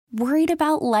Worried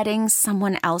about letting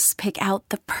someone else pick out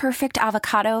the perfect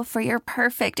avocado for your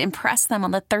perfect impress them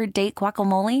on the third date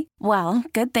guacamole? Well,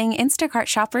 good thing Instacart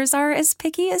shoppers are as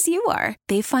picky as you are.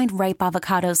 They find ripe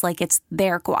avocados like it's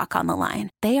their guac on the line.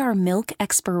 They are milk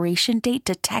expiration date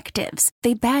detectives.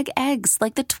 They bag eggs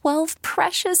like the 12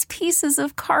 precious pieces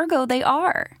of cargo they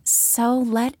are. So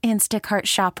let Instacart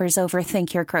shoppers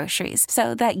overthink your groceries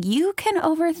so that you can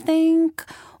overthink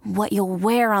what you'll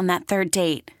wear on that third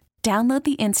date. Download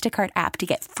the Instacart app to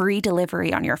get free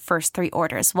delivery on your first 3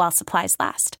 orders while supplies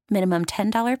last. Minimum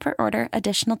 $10 per order.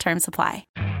 Additional terms apply.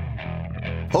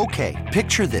 Okay,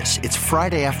 picture this. It's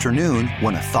Friday afternoon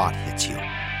when a thought hits you.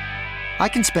 I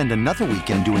can spend another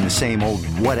weekend doing the same old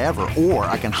whatever, or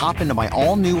I can hop into my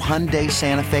all-new Hyundai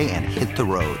Santa Fe and hit the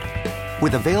road.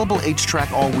 With available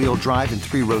H-Track all-wheel drive and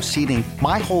 3-row seating,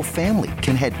 my whole family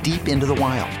can head deep into the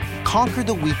wild. Conquer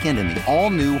the weekend in the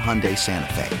all-new Hyundai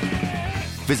Santa Fe.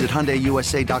 Visit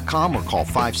HyundaiUSA.com or call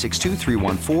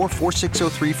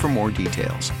 562-314-4603 for more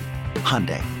details.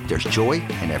 Hyundai, there's joy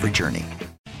in every journey.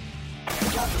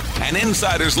 An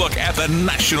insider's look at the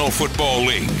National Football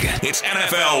League. It's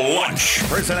NFL Lunch.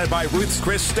 Presented by Ruth's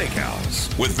Chris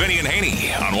Steakhouse. With Vinny and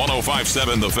Haney on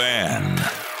 105.7 The Fan.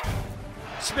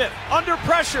 Smith under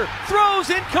pressure, throws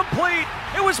incomplete.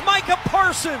 It was Micah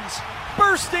Parsons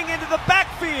bursting into the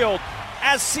backfield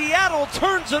as Seattle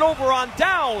turns it over on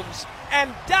downs.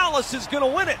 And Dallas is going to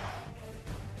win it.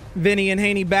 Vinny and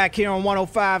Haney back here on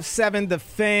 105.7 The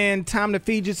Fan. Time to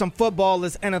feed you some football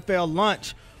as NFL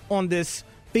Lunch on this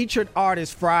Featured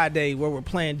Artist Friday, where we're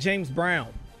playing James Brown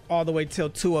all the way till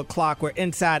 2 o'clock, where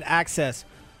Inside Access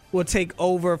will take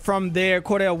over. From there,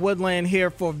 Cordell Woodland here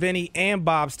for Vinny and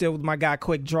Bob, still with my guy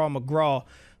Quick Draw McGraw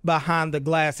behind the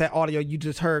glass. That audio you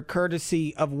just heard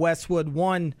courtesy of Westwood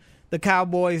One. The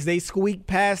Cowboys, they squeaked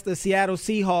past the Seattle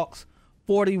Seahawks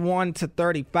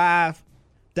 41-35.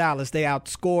 Dallas, they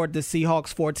outscored the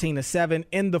Seahawks 14-7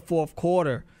 in the fourth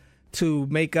quarter to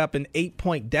make up an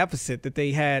 8-point deficit that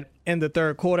they had in the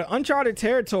third quarter. Uncharted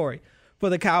territory for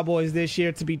the Cowboys this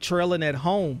year to be trailing at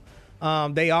home.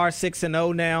 They are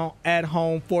 6-0 now at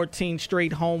home, 14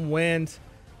 straight home wins.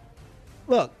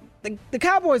 Look, the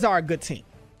Cowboys are a good team.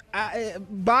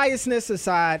 Biasness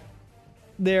aside,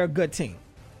 they're a good team.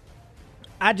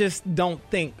 I just don't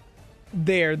think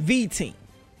they're the team.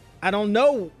 I don't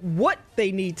know what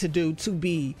they need to do to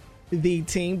be the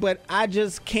team, but I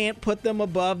just can't put them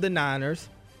above the Niners.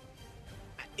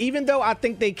 Even though I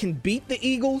think they can beat the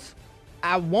Eagles,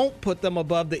 I won't put them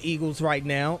above the Eagles right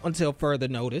now until further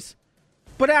notice.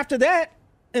 But after that,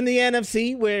 in the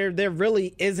NFC, where there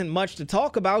really isn't much to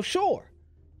talk about, sure,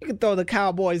 you can throw the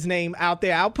Cowboys' name out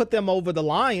there. I'll put them over the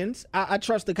Lions. I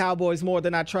trust the Cowboys more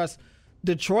than I trust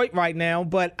Detroit right now,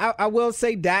 but I will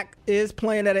say Dak is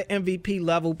playing at an MVP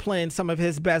level, playing some of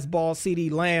his best ball.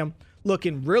 CeeDee Lamb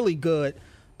looking really good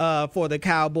for the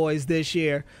Cowboys this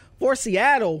year. For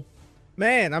Seattle,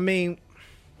 man, I mean,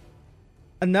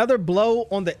 another blow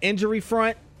on the injury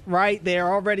front, right?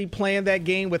 They're already playing that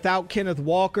game without Kenneth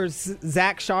Walker.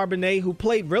 Zach Charbonnet, who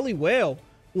played really well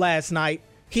last night,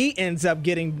 he ends up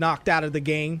getting knocked out of the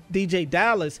game. DJ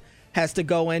Dallas has to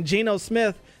go in. Geno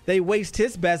Smith, they waste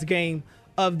his best game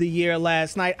of the year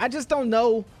last night. I just don't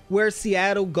know where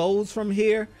Seattle goes from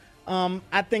here.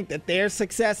 I think that their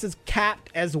success is capped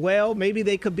as well. Maybe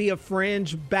they could be a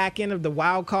fringe back end of the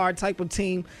wild card type of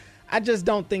team. I just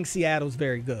don't think Seattle's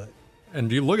very good.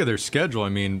 And you look at their schedule, I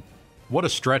mean, what a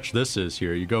stretch this is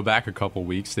here. You go back a couple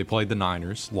weeks, they played the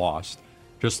Niners, lost.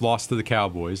 Just lost to the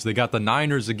Cowboys. They got the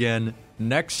Niners again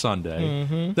next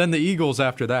Sunday. Then the Eagles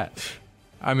after that.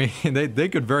 I mean, they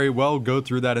could very well go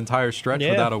through that entire stretch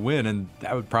without a win, and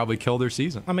that would probably kill their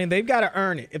season. I mean, they've got to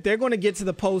earn it. If they're going to get to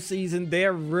the postseason,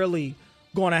 they're really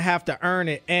going to have to earn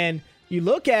it. And you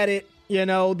look at it, you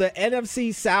know, the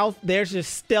NFC South, they're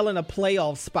just still in a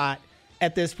playoff spot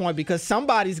at this point because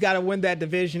somebody's got to win that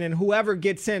division, and whoever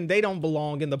gets in, they don't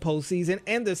belong in the postseason.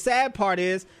 And the sad part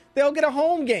is they'll get a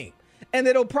home game, and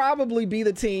it'll probably be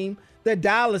the team that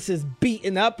Dallas is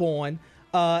beating up on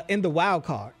in the wild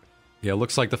card. Yeah, it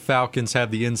looks like the Falcons have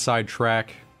the inside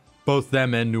track. Both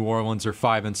them and New Orleans are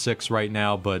 5-6 right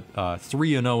now, but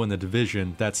 3-0 in the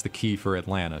division. That's the key for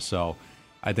Atlanta. So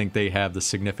I think they have the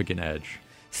significant edge.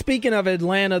 Speaking of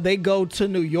Atlanta, they go to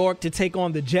New York to take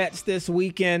on the Jets this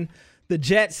weekend. The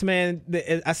Jets, man,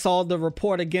 I saw the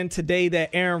report again today that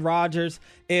Aaron Rodgers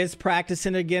is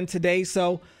practicing again today.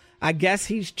 So I guess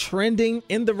he's trending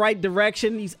in the right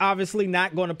direction. He's obviously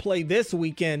not going to play this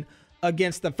weekend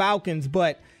against the Falcons,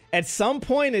 but at some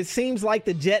point, it seems like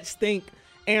the Jets think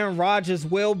Aaron Rodgers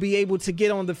will be able to get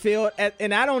on the field.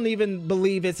 And I don't even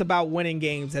believe it's about winning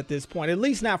games at this point, at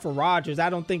least not for Rodgers. I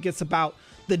don't think it's about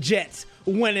the Jets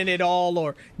winning it all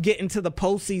or getting to the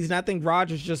postseason. I think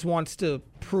Rodgers just wants to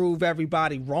prove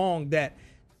everybody wrong that,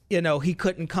 he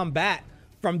couldn't come back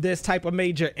from this type of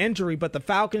major injury. But the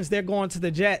Falcons, they're going to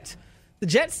the Jets. The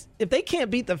Jets, if they can't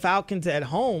beat the Falcons at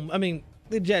home, I mean,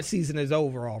 the Jets season is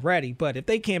over already. But if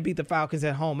they can't beat the Falcons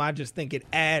at home, I just think it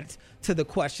adds to the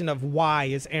question of why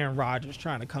is Aaron Rodgers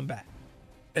trying to come back.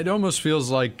 It almost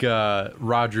feels like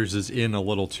Rodgers is in a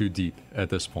little too deep at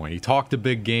this point. He talked a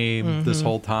big game this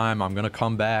whole time. I'm going to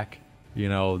come back.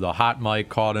 The hot mic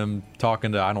caught him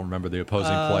talking to, I don't remember the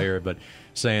opposing player, but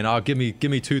saying, "Oh, give me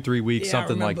 2-3 weeks,"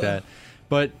 something like that.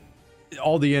 But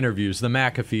all the interviews, the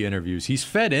McAfee interviews, he's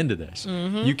fed into this.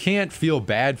 You can't feel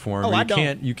bad for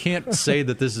him. You can't say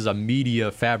that this is a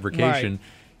media fabrication. Right.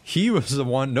 He was the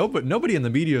one. Nobody in the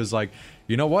media is like,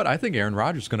 you know what? I think Aaron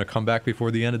Rodgers is going to come back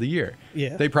before the end of the year.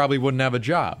 Yeah. They probably wouldn't have a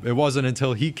job. It wasn't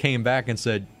until he came back and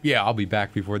said, "Yeah, I'll be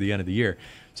back before the end of the year."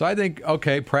 So I think,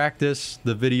 okay, practice.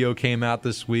 The video came out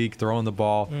this week, throwing the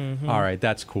ball. All right,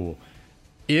 that's cool.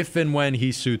 If and when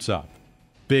he suits up,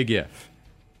 big if,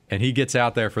 and he gets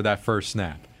out there for that first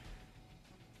snap,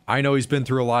 I know he's been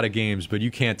through a lot of games, but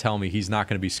you can't tell me he's not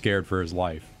going to be scared for his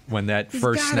life when that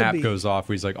first snap goes off.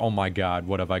 He's like, "Oh my God,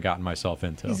 what have I gotten myself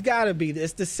into?" He's got to be.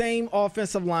 It's the same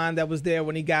offensive line that was there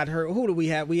when he got hurt. Who do we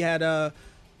have? We had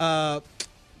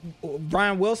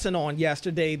Brian Wilson on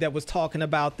yesterday that was talking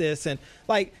about this, and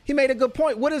he made a good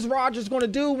point. What is Rodgers going to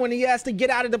do when he has to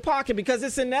get out of the pocket? Because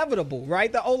it's inevitable,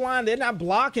 right? The O-line, they're not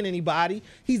blocking anybody.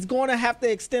 He's going to have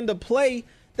to extend the play.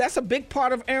 That's a big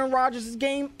part of Aaron Rodgers'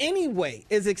 game anyway,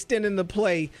 is extending the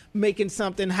play, making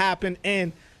something happen.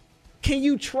 And can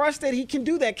you trust that he can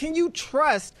do that? Can you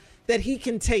trust that he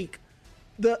can take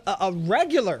a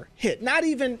regular hit, not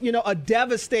even, a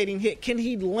devastating hit? Can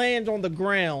he land on the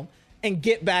ground and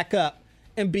get back up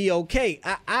and be okay?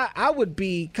 I would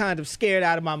be kind of scared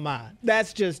out of my mind.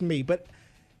 That's just me. But,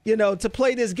 to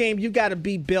play this game, you got to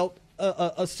be built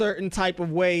a certain type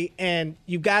of way, and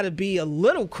you got to be a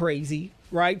little crazy,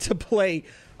 right, to play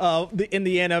in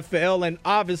the NFL. And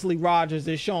obviously Rodgers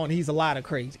is showing he's a lot of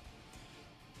crazy.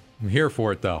 I'm here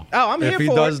for it, though. Oh, I'm here for it.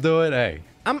 If he does do it, hey.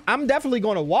 I'm definitely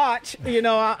going to watch.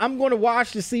 I'm going to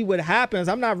watch to see what happens.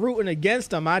 I'm not rooting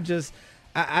against him. I just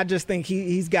think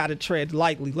he's got to tread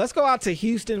lightly. Let's go out to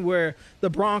Houston, where the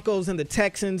Broncos and the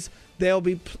Texans, they'll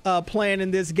be playing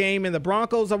in this game. And the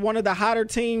Broncos are one of the hotter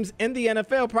teams in the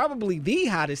NFL, probably the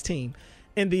hottest team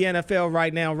in the NFL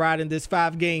right now, riding this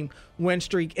 5-game win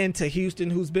streak into Houston,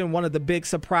 who's been one of the big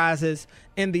surprises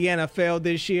in the NFL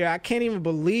this year. I can't even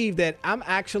believe that I'm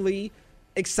actually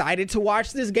excited to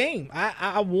watch this game.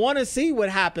 I want to see what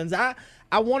happens. I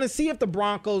want to see if the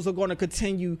Broncos are going to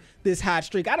continue this hot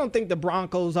streak. I don't think the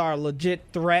Broncos are a legit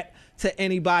threat to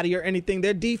anybody or anything.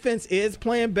 Their defense is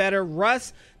playing better.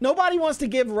 Russ, nobody wants to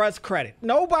give Russ credit.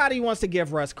 Nobody wants to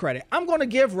give Russ credit. I'm going to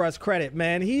give Russ credit,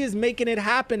 man. He is making it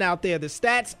happen out there. The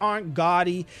stats aren't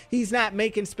gaudy. He's not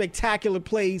making spectacular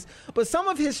plays. But some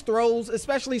of his throws,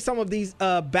 especially some of these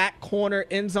back corner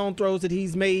end zone throws that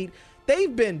he's made,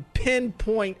 they've been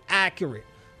pinpoint accurate.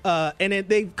 And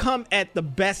they've come at the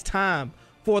best time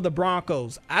for the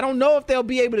Broncos. I don't know if they'll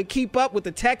be able to keep up with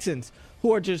the Texans,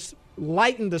 who are just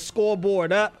lighting the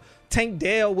scoreboard up. Tank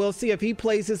Dell, we'll see if he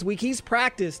plays this week. He's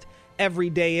practiced every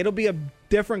day. It'll be a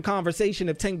different conversation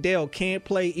if Tank Dell can't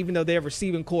play, even though their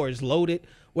receiving core is loaded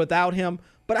without him.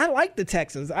 But I like the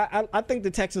Texans. I think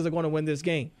the Texans are going to win this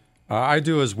game. I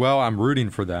do as well. I'm rooting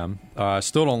for them.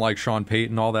 Still don't like Sean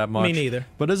Payton all that much. Me neither.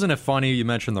 But isn't it funny you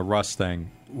mentioned the Russ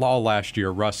thing? All last year,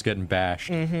 Russ getting bashed.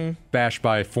 Bashed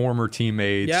by former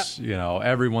teammates. Yep.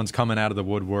 Everyone's coming out of the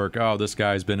woodwork. Oh, this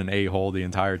guy's been an a-hole the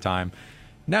entire time.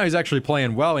 Now he's actually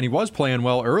playing well, and he was playing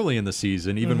well early in the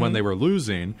season, even when they were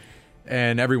losing,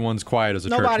 and everyone's quiet as a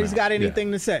church mouse. Nobody's got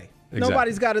anything to say. Exactly.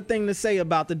 Nobody's got a thing to say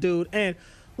about the dude. And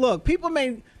look, people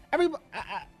think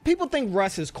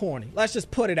Russ is corny. Let's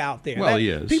just put it out there. Well, he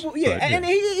is. And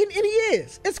he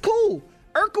is. It's cool.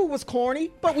 Urkel was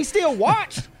corny, but we still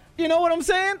watched. You know what I'm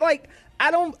saying?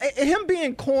 Him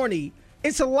being corny,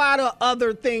 it's a lot of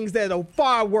other things that are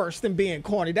far worse than being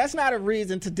corny. That's not a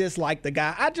reason to dislike the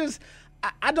guy.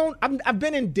 I've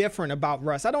been indifferent about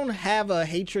Russ. I don't have a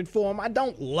hatred for him. I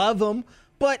don't love him,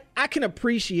 but I can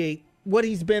appreciate what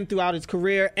he's been throughout his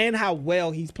career and how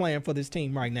well he's playing for this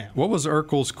team right now. What was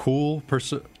Urkel's cool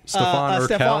Stephon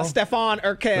Urkel? Stephon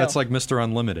Urkel. That's like Mr.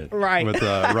 Unlimited. Right. With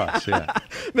Russ, yeah.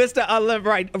 Mr. Unlimited,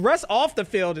 right. Russ off the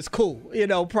field is cool.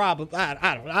 Probably.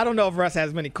 I don't know if Russ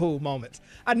has many cool moments.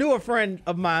 I knew a friend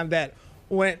of mine that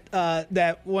went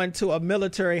to a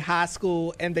military high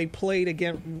school, and they played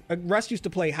against. Russ used to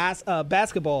play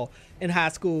basketball in high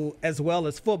school as well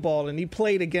as football, and he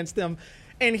played against them.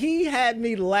 And he had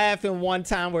me laughing one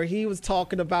time where he was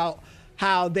talking about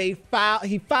how he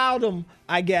fouled him,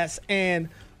 I guess, and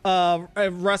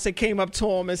Russell came up to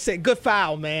him and said, "Good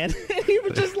foul, man." And he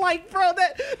was just like, bro,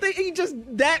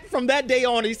 from that day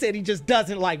on, he said he just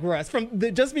doesn't like Russ.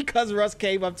 Just because Russ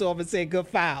came up to him and said, "Good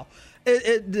foul."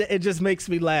 It just makes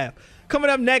me laugh. Coming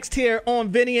up next here on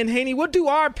Vinny and Haney, we'll do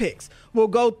our picks. We'll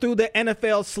go through the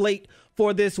NFL slate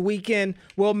for this weekend.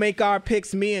 We'll make our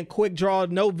picks, me and Quick Draw.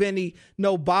 No Vinny,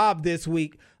 no Bob this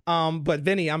week. But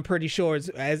Vinny, I'm pretty sure,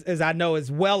 as I know, is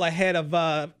well ahead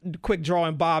of Quick Draw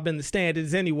and Bob in the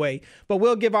standings anyway. But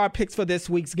we'll give our picks for this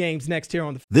week's games next here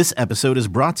on the. This episode is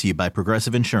brought to you by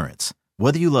Progressive Insurance.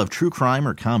 Whether you love true crime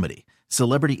or comedy,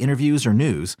 celebrity interviews or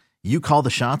news, you call the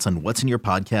shots on what's in your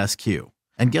podcast queue.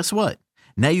 And guess what?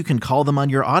 Now you can call them on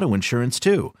your auto insurance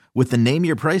too with the Name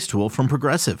Your Price tool from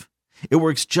Progressive. It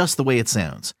works just the way it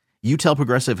sounds. You tell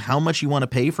Progressive how much you want to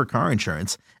pay for car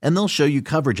insurance, and they'll show you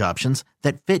coverage options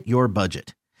that fit your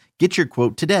budget. Get your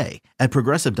quote today at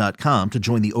Progressive.com to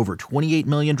join the over 28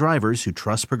 million drivers who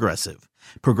trust Progressive.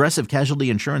 Progressive Casualty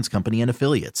Insurance Company and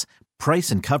Affiliates. Price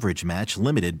and coverage match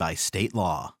limited by state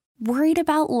law. Worried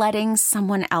about letting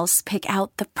someone else pick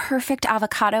out the perfect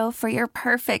avocado for your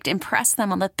perfect impress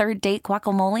them on the third date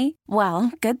guacamole?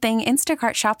 Well, good thing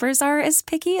Instacart shoppers are as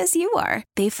picky as you are.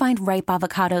 They find ripe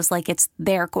avocados like it's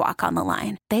their guac on the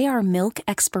line. They are milk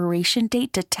expiration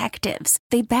date detectives.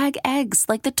 They bag eggs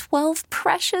like the 12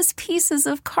 precious pieces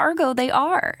of cargo they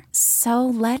are. So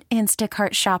let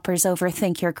Instacart shoppers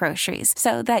overthink your groceries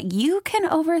so that you can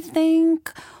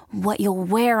overthink what you'll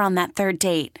wear on that third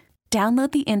date.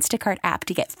 Download the Instacart app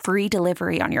to get free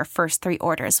delivery on your first 3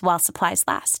 orders while supplies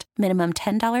last. Minimum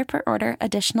 $10 per order.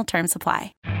 Additional terms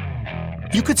apply.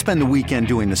 You could spend the weekend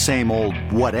doing the same old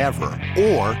whatever,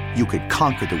 or you could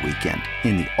conquer the weekend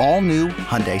in the all-new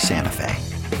Hyundai Santa Fe.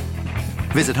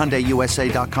 Visit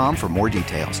HyundaiUSA.com for more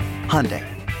details. Hyundai,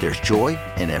 there's joy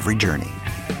in every journey.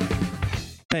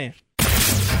 Man.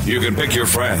 You can pick your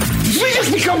friends. Did we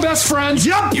just become best friends?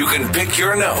 Yup. You can pick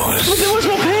your nose. But there was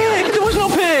no pig. There was no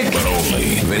pig. But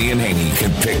only Vinny and Haney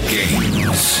can pick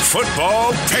games.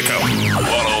 Football Pick'em.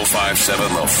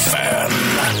 105.7 The Fan.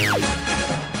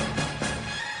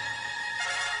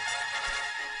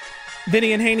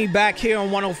 Vinny and Haney back here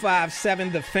on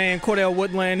 105.7 The Fan. Cordell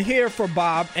Woodland here for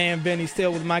Bob and Vinny,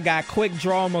 still with my guy Quick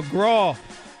Draw McGraw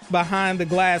behind the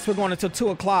glass. We're going until 2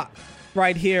 o'clock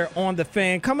right here on The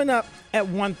Fan. Coming up at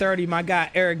 1:30, my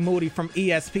guy Eric Moody from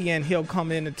ESPN. He'll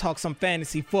come in and talk some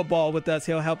fantasy football with us.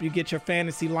 He'll help you get your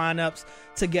fantasy lineups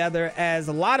together, as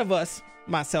a lot of us,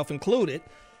 myself included,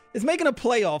 is making a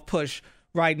playoff push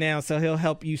right now. So he'll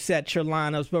help you set your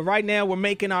lineups. But right now we're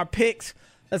making our picks.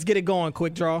 Let's get it going,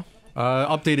 Quick Draw.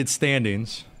 Updated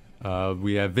standings.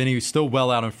 We have Vinny still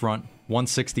well out in front,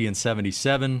 160 and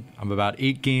 77. I'm about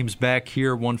 8 games back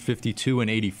here, 152 and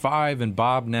 85. And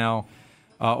Bob now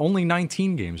only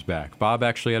 19 games back. Bob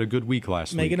actually had a good week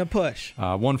last week. Making a push.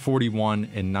 141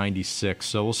 and 96.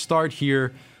 So we'll start here.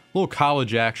 A little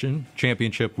college action,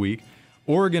 championship week.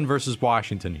 Oregon versus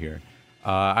Washington here.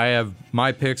 I have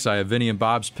my picks. I have Vinny and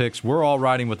Bob's picks. We're all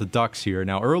riding with the Ducks here.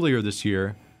 Now, earlier this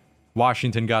year,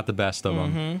 Washington got the best of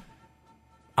them.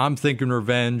 I'm thinking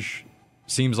revenge.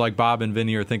 Seems like Bob and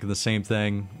Vinny are thinking the same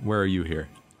thing. Where are you here?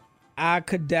 I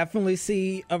could definitely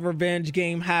see a revenge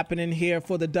game happening here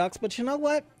for the Ducks. But you know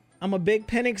what? I'm a big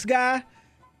Penix guy.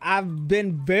 I've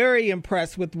been very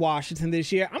impressed with Washington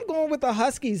this year. I'm going with the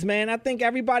Huskies, man. I think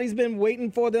everybody's been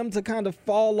waiting for them to kind of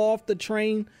fall off the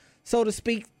train, so to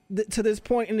speak, to this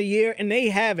point in the year, and they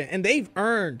haven't. And they've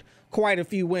earned quite a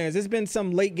few wins. There's been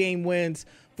some late game wins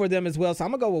for them as well. So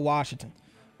I'm going to go with Washington.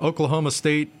 Oklahoma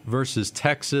State versus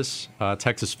Texas.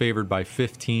 Texas favored by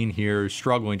 15 here,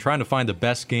 struggling, trying to find the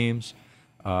best games.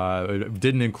 It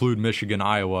didn't include Michigan,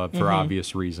 Iowa for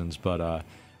obvious reasons, but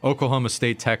Oklahoma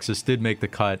State, Texas did make the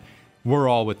cut. We're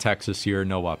all with Texas here,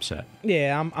 no upset.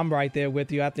 Yeah, I'm right there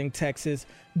with you. I think Texas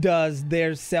does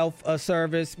their self a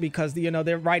service because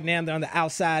they're right now they're on the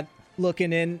outside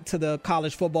looking into the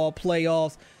college football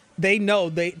playoffs. They know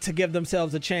to give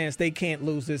themselves a chance, they can't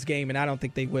lose this game, and I don't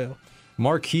think they will.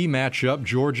 Marquee matchup,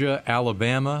 Georgia,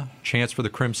 Alabama. Chance for the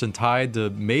Crimson Tide to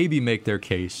maybe make their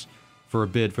case for a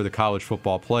bid for the college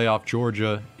football playoff.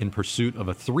 Georgia in pursuit of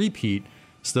a three-peat,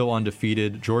 still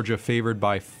undefeated. Georgia favored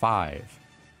by 5.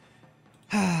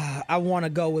 I want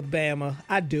to go with Bama.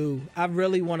 I do. I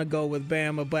really want to go with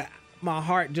Bama, but my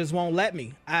heart just won't let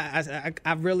me. I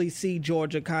really see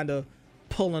Georgia kind of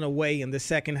pulling away in the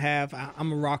second half.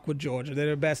 I'm a rock with Georgia. They're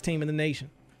the best team in the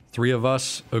nation. 3 of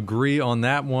us agree on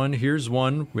that one. Here's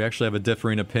one. We actually have a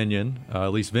differing opinion.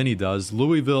 At least Vinny does.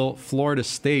 Louisville, Florida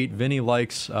State. Vinny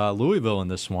likes Louisville in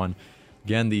this one.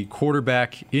 Again, the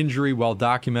quarterback injury well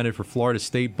documented for Florida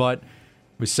State, but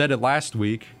we said it last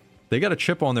week. They got a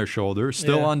chip on their shoulder,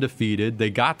 still undefeated. They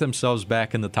got themselves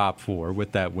back in the top 4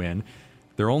 with that win.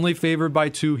 They're only favored by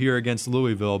 2 here against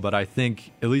Louisville, but I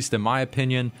think, at least in my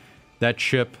opinion, that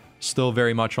chip still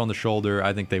very much on the shoulder.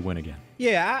 I think they win again.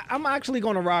 Yeah, I'm actually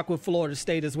going to rock with Florida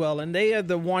State as well, and they are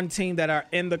the one team that are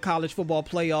in the college football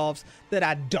playoffs that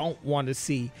I don't want to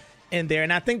see in there,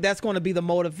 and I think that's going to be the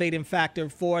motivating factor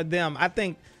for them. I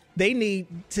think they need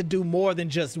to do more than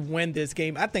just win this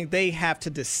game. I think they have to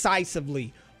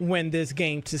decisively win this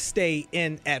game to stay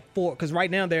in at 4, because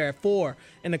right now they're at 4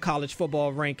 in the college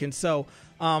football ranking. So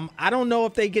I don't know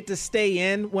if they get to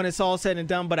stay in when it's all said and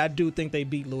done, but I do think they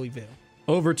beat Louisville.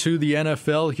 Over to the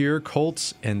NFL here,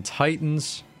 Colts and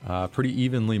Titans, pretty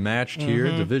evenly matched here,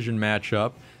 division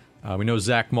matchup. We know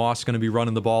Zach Moss is going to be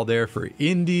running the ball there for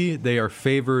Indy. They are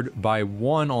favored by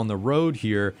 1 on the road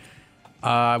here.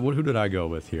 Who did I go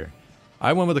with here?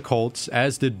 I went with the Colts,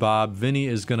 as did Bob. Vinny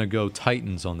is going to go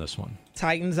Titans on this one.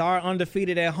 Titans are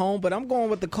undefeated at home, but I'm going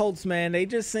with the Colts, man. They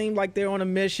just seem like they're on a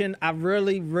mission. I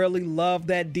really, really love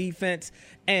that defense,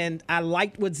 and I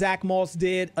liked what Zach Moss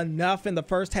did enough in the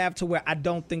first half to where I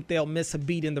don't think they'll miss a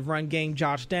beat in the run game.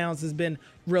 Josh Downs has been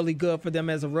really good for them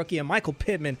as a rookie, and Michael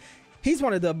Pittman, he's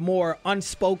one of the more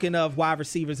unspoken of wide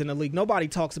receivers in the league. Nobody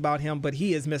talks about him, but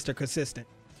he is Mr. Consistent.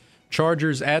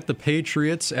 Chargers at the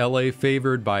Patriots. LA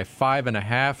favored by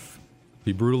 5.5.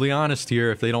 Be brutally honest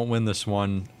here, if they don't win this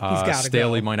one,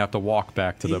 Staley might have to walk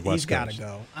back to the West Coast. He's got to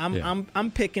go.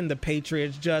 I'm picking the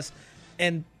Patriots just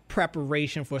in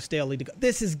preparation for Staley to go.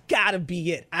 This has got to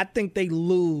be it. I think they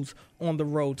lose on the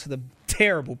road to the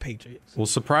terrible Patriots. Well,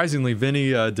 surprisingly, Vinny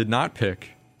did not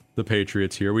pick the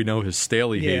Patriots here. We know his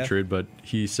Staley hatred, but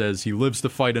he says he lives to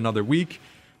fight another week.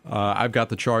 I've got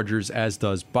the Chargers, as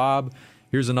does Bob.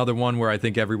 Here's another one where I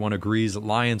think everyone agrees.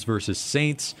 Lions versus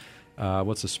Saints.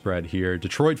 What's the spread here?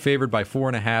 Detroit favored by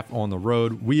 4.5 on the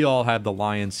road. We all have the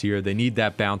Lions here. They need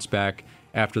that bounce back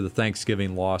after the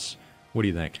Thanksgiving loss. What do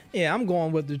you think? Yeah, I'm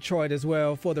going with Detroit as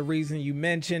well for the reason you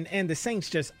mentioned. And the Saints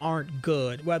just aren't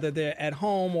good, whether they're at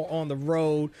home or on the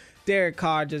road. Derek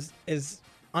Carr just is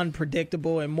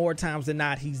unpredictable, and more times than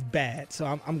not, he's bad.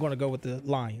 So I'm going to go with the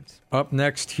Lions. Up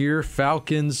next here,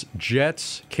 Falcons,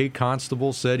 Jets. Kate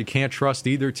Constable said you can't trust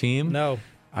either team. No.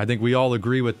 I think we all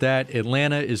agree with that.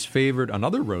 Atlanta is favored,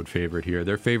 another road favorite here.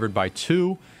 They're favored by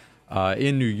 2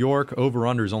 in New York.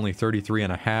 Over-under is only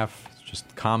 33.5. It's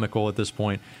just comical at this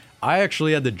point. I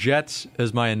actually had the Jets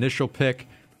as my initial pick,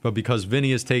 but because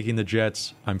Vinny is taking the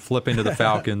Jets, I'm flipping to the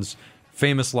Falcons.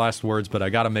 Famous last words, but I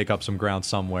got to make up some ground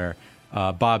somewhere.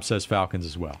 Bob says Falcons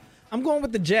as well. I'm going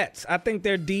with the Jets. I think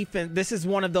their defense, this is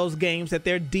one of those games that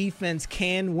their defense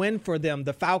can win for them.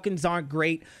 The Falcons aren't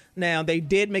great. Now, they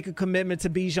did make a commitment to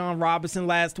Bijan Robinson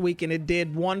last week, and it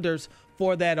did wonders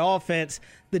for that offense.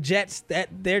 The Jets,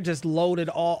 they're just loaded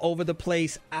all over the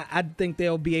place. I think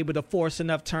they'll be able to force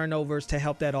enough turnovers to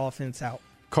help that offense out.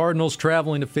 Cardinals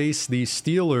traveling to face the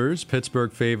Steelers.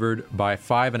 Pittsburgh favored by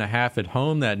 5.5 at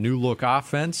home. That new look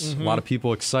offense. A lot of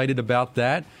people excited about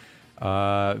that.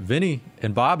 Vinny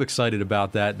and Bob excited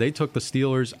about that. They took the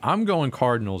Steelers. I'm going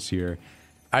Cardinals here.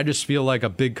 I just feel like a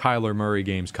big Kyler Murray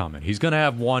game's coming. He's going to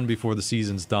have one before the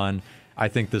season's done. I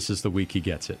think this is the week he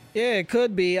gets it. Yeah, it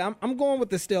could be. I'm going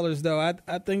with the Steelers, though.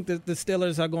 I think that the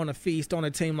Steelers are going to feast on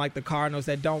a team like the Cardinals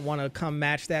that don't want to come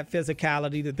match that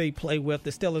physicality that they play with.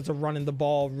 The Steelers are running the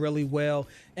ball really well.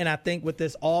 And I think with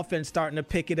this offense starting to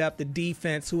pick it up, the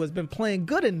defense, who has been playing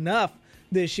good enough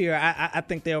this year, I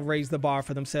think they'll raise the bar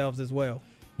for themselves as well.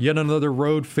 Yet another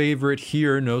road favorite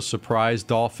here. No surprise.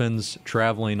 Dolphins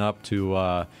traveling up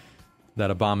to that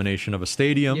abomination of a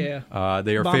stadium. Yeah.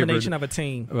 They are abomination favored, of a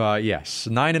team. Yes.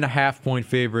 9.5-point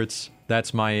favorites.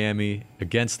 That's Miami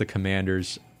against the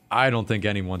Commanders. I don't think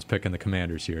anyone's picking the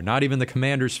Commanders here. Not even the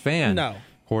Commanders fan. No.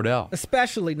 Cordell.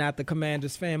 Especially not the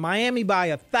Commanders fan. Miami by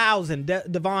 1,000.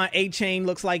 Devon A-Chain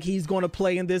looks like he's going to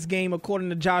play in this game, according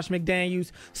to Josh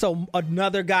McDaniels. So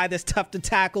another guy that's tough to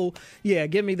tackle. Yeah,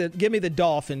 give me the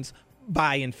Dolphins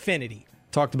by infinity.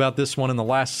 Talked about this one in the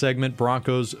last segment.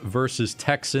 Broncos versus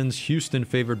Texans. Houston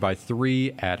favored by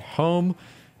 3 at home.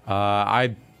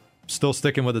 I'm still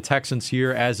sticking with the Texans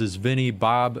here, as is Vinny.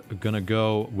 Bob going to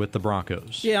go with the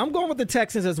Broncos. Yeah, I'm going with the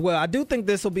Texans as well. I do think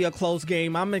this will be a close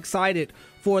game. I'm excited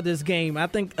for this game. I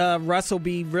think Russ will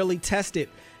be really tested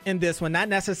in this one, not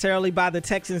necessarily by the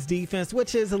Texans defense,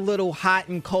 which is a little hot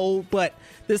and cold, but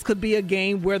this could be a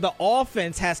game where the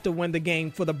offense has to win the game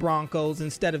for the Broncos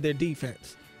instead of their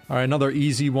defense. All right, another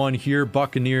easy one here.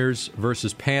 Buccaneers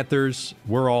versus Panthers.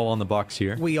 We're all on the Bucs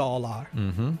here. We all are.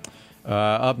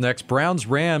 Up next,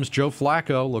 Browns-Rams. Joe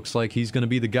Flacco looks like he's going to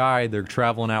be the guy. They're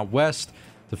traveling out west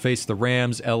to face the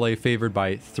Rams. LA favored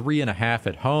by 3.5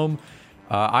 at home.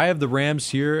 I have the Rams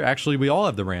here. Actually, we all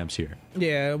have the Rams here.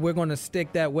 Yeah, we're going to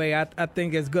stick that way. I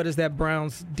think as good as that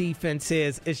Browns defense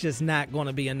is, it's just not going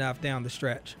to be enough down the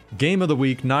stretch. Game of the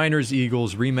week,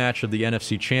 Niners-Eagles, rematch of the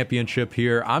NFC Championship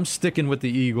here. I'm sticking with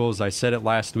the Eagles. I said it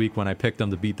last week when I picked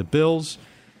them to beat the Bills,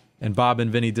 and Bob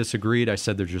and Vinny disagreed. I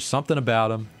said there's just something about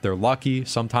them. They're lucky.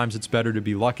 Sometimes it's better to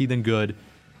be lucky than good.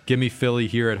 Give me Philly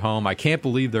here at home. I can't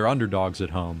believe they're underdogs at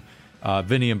home.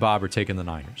 Vinny and Bob are taking the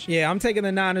Niners. Yeah, I'm taking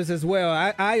the Niners as well.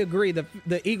 I agree. The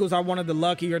Eagles are one of the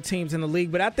luckier teams in the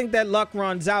league, but I think that luck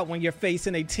runs out when you're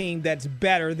facing a team that's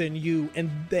better than you.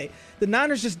 And the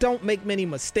Niners just don't make many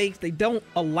mistakes. They don't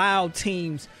allow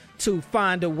teams to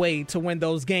find a way to win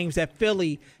those games that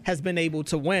Philly has been able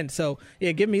to win. So,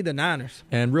 yeah, give me the Niners.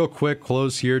 And real quick,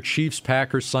 close here.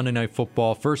 Chiefs-Packers Sunday Night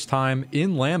Football. First time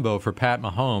in Lambeau for Pat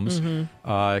Mahomes.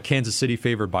 Kansas City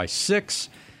favored by 6.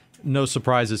 No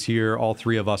surprises here. All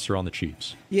three of us are on the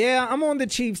Chiefs. Yeah, I'm on the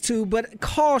Chiefs too, but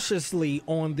cautiously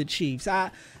on the Chiefs. I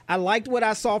liked what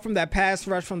I saw from that pass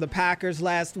rush from the Packers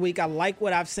last week. I like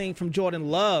what I've seen from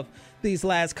Jordan Love these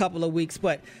last couple of weeks,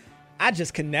 but I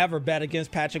just can never bet against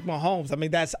Patrick Mahomes. I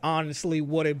mean, that's honestly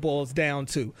what it boils down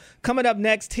to. Coming up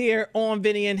next here on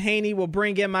Vinny and Haney, we'll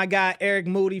bring in my guy Eric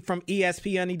Moody from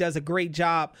ESPN. He does a great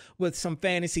job with some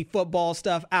fantasy football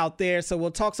stuff out there. So we'll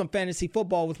talk some fantasy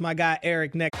football with my guy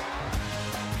Eric next.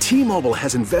 T-Mobile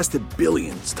has invested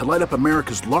billions to light up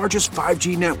America's largest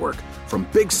 5G network, from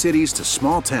big cities to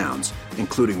small towns,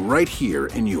 including right here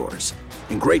in yours.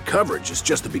 And great coverage is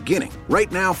just the beginning.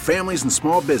 Right now, families and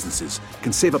small businesses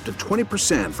can save up to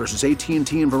 20% versus AT&T and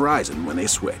Verizon when they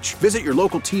switch. Visit your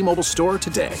local T-Mobile store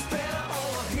today.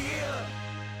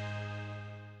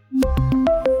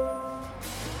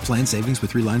 Plan savings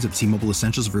with 3 lines of T-Mobile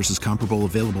Essentials versus comparable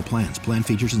available plans. Plan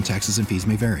features and taxes and fees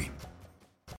may vary.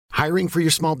 Hiring for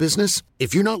your small business?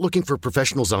 If you're not looking for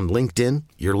professionals on LinkedIn,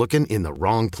 you're looking in the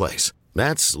wrong place.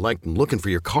 That's like looking for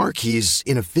your car keys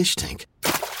in a fish tank.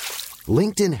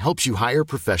 LinkedIn helps you hire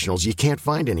professionals you can't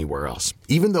find anywhere else,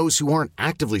 even those who aren't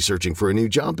actively searching for a new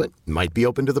job but might be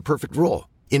open to the perfect role.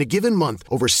 In a given month,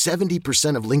 over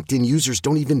 70% of LinkedIn users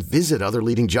don't even visit other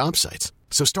leading job sites.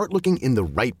 So start looking in the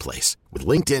right place. With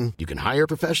LinkedIn, you can hire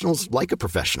professionals like a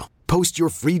professional. Post your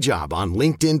free job on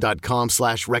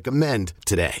linkedin.com/recommend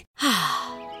today.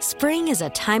 Spring is a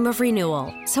time of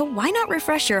renewal, so why not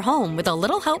refresh your home with a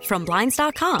little help from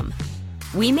Blinds.com?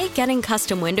 We make getting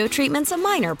custom window treatments a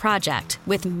minor project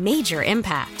with major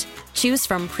impact. Choose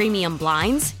from premium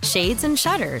blinds, shades, and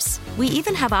shutters. We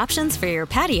even have options for your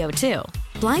patio, too.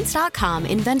 Blinds.com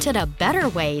invented a better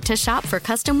way to shop for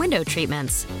custom window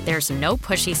treatments. There's no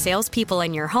pushy salespeople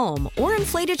in your home or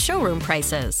inflated showroom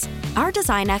prices. Our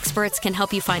design experts can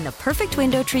help you find the perfect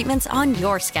window treatments on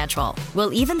your schedule.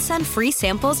 We'll even send free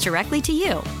samples directly to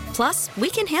you. Plus, we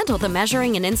can handle the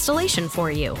measuring and installation for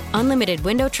you. Unlimited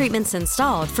window treatments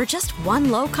installed for just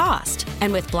one low cost.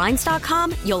 And with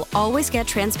Blinds.com, you'll always get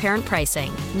transparent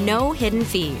pricing. No hidden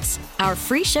fees. Our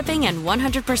free shipping and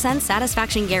 100%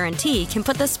 satisfaction guarantee can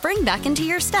put the spring back into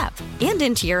your step and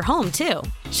into your home, too.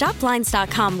 Shop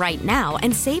Blinds.com right now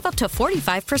and save up to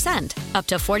 45%. Up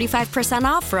to 45%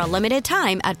 off for a limited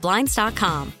time at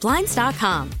Blinds.com.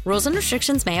 Blinds.com. Rules and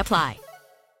restrictions may apply.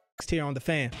 Here on The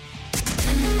Fan.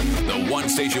 The one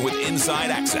station with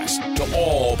inside access to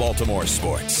all Baltimore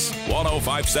sports.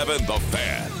 105.7 The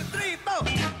Fan. 2, 3, 4.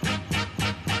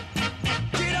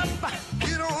 Get up,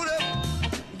 get on up,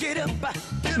 get up.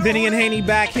 Vinny and Haney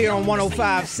back here on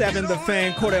 105.7 The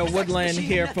Fan. Cordell Woodland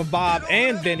here for Bob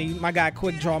and Vinny. My guy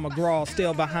Quick Draw McGraw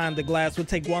still behind the glass. We'll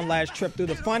take one last trip through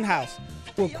the fun house.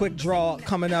 We'll quick draw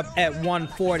coming up at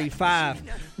 1:45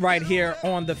 right here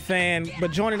on The Fan.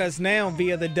 But joining us now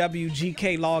via the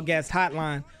WGK Law Guest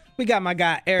Hotline, we got my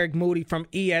guy Eric Moody from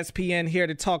ESPN here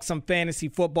to talk some fantasy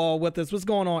football with us. What's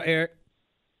going on, Eric?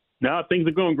 No, things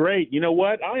are going great. You know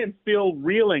what? I am still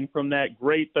reeling from that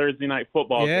great Thursday night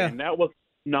football game. That was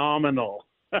phenomenal.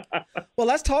 Well,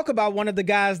 let's talk about one of the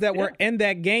guys that were in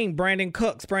that game, Brandon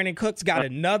Cooks. Brandon Cooks got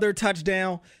another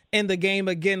touchdown in the game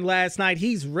again last night.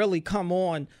 He's really come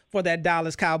on for that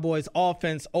Dallas Cowboys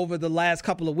offense over the last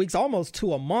couple of weeks, almost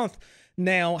to a month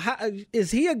now.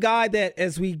 Is he a guy that,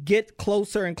 as we get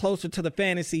closer and closer to the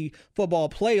fantasy football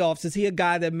playoffs, is he a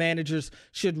guy that managers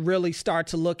should really start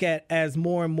to look at as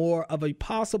more and more of a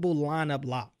possible lineup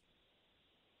lock?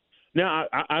 Now,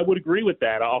 I would agree with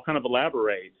that. I'll kind of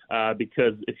elaborate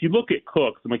because if you look at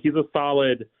Cooks, he's a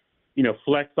solid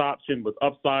flex option with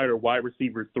upside or wide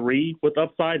receiver 3 with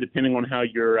upside, depending on how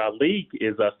your league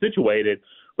is situated.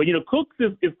 But, Cooks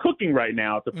is cooking right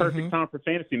now. It's the perfect time for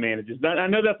fantasy managers. I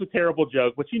know that's a terrible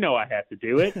joke, but I had to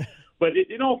do it. But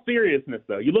in all seriousness,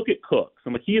 though, you look at Cooks.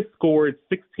 He has scored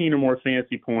 16 or more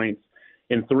fantasy points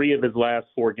in 3 of his last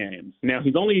 4 games. Now,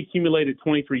 he's only accumulated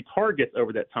 23 targets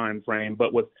over that time frame,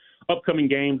 but with upcoming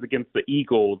games against the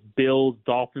Eagles, Bills,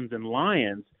 Dolphins, and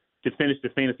Lions to finish the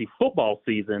fantasy football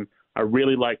season, I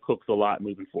really like Cooks a lot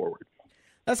moving forward.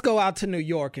 Let's go out to New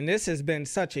York, and this has been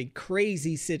such a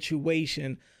crazy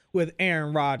situation with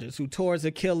Aaron Rodgers, who tore his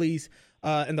Achilles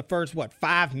in the first,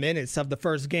 5 minutes of the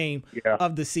first game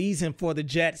of the season for the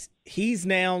Jets. He's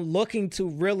now looking to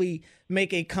really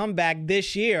make a comeback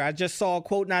this year. I just saw a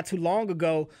quote not too long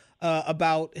ago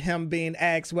about him being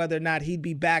asked whether or not he'd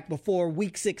be back before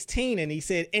Week 16, and he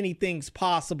said anything's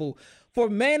possible. For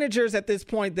managers at this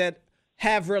point that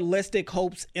have realistic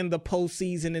hopes in the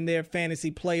postseason in their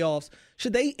fantasy playoffs,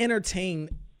 should they entertain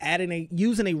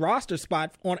using a roster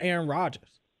spot on Aaron Rodgers?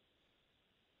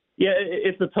 Yeah,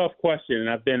 it's a tough question, and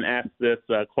I've been asked this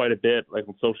quite a bit, like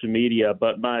on social media.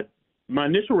 But my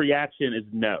initial reaction is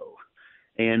no.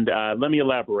 And let me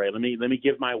elaborate. Let me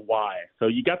give my why. So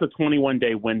you got the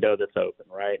 21-day window that's open,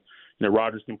 right?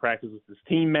 Rodgers can practice with his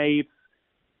teammates,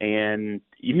 and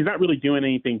he's not really doing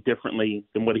anything differently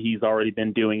than what he's already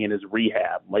been doing in his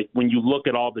rehab. Like when you look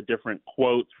at all the different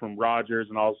quotes from Rodgers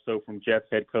and also from Jets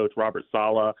head coach Robert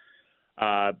Saleh,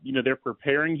 they're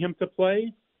preparing him to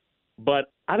play,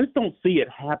 but I just don't see it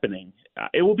happening.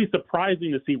 It will be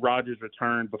surprising to see Rodgers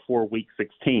return before Week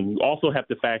 16. You also have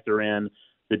to factor in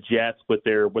the Jets with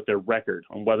their record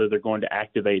on whether they're going to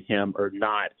activate him or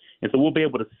not. And so we'll be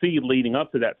able to see leading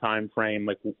up to that time frame,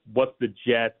 like what's the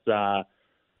Jets'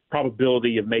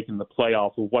 probability of making the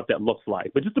playoffs or what that looks like.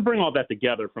 But just to bring all that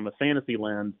together from a fantasy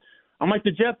lens, I'm like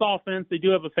the Jets offense, they do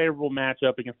have a favorable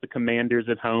matchup against the Commanders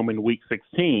at home in Week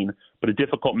 16, but a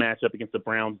difficult matchup against the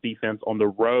Browns defense on the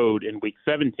road in Week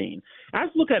 17. I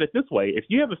just look at it this way. If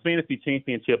you have a fantasy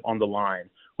championship on the line,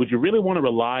 would you really want to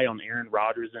rely on Aaron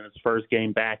Rodgers in his first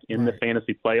game back in the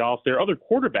fantasy playoffs? There are other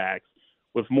quarterbacks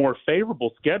with more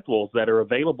favorable schedules that are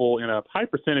available in a high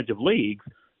percentage of leagues.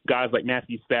 Guys like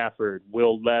Matthew Stafford,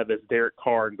 Will Levis, Derek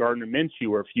Carr, and Gardner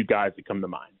Minshew are a few guys that come to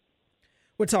mind.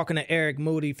 We're talking to Eric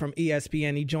Moody from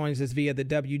ESPN. He joins us via the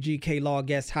WGK Law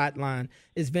Guest Hotline.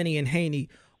 It's Vinny and Haney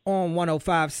on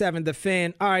 105.7 The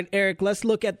Fan. All right, Eric, let's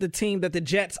look at the team that the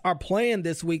Jets are playing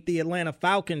this week, the Atlanta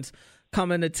Falcons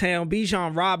coming to town.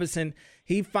 Bijan Robinson,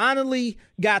 he finally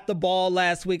got the ball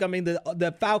last week. I mean,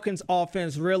 the Falcons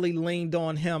offense really leaned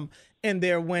on him in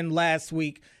their win last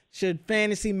week. Should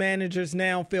fantasy managers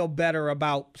now feel better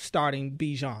about starting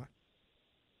Bijan?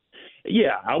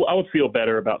 Yeah, I would feel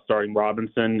better about starting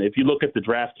Robinson. If you look at the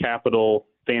draft capital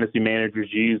fantasy managers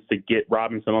use to get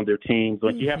Robinson on their teams,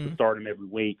 you have to start him every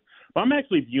week. But I'm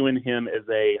actually viewing him as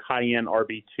a high-end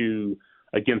RB2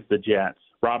 against the Jets.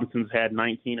 Robinson's had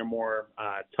 19 or more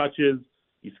touches.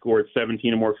 He scored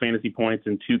 17 or more fantasy points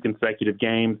in 2 consecutive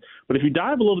games. But if you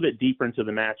dive a little bit deeper into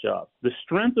the matchup, the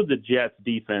strength of the Jets'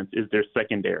 defense is their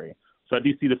secondary. So I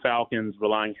do see the Falcons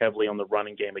relying heavily on the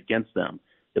running game against them.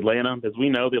 Atlanta, as we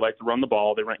know, they like to run the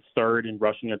ball. They rank 3rd in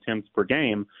rushing attempts per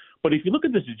game. But if you look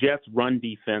at this Jets run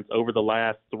defense over the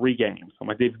last 3 games,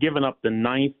 they've given up the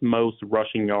 9th most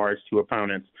rushing yards to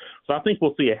opponents. So I think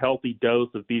we'll see a healthy dose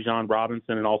of Bijan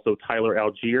Robinson and also Tyler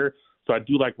Algier. So I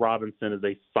do like Robinson as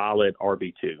a solid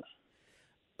RB2.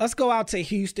 Let's go out to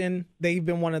Houston. They've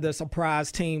been one of the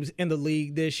surprise teams in the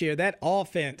league this year. That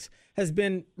offense has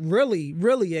been really,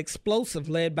 really explosive,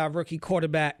 led by rookie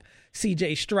quarterback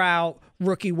C.J. Stroud,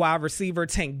 rookie wide receiver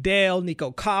Tank Dell, Nico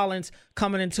Collins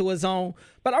coming into his own.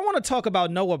 But I want to talk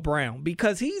about Noah Brown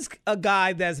because he's a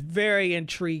guy that's very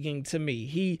intriguing to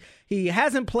me. He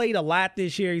hasn't played a lot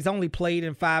this year. He's only played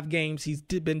in 5 games. He's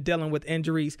been dealing with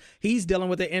injuries. He's dealing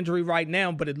with an injury right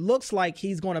now, but it looks like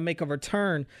he's going to make a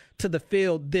return to the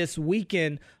field this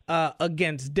weekend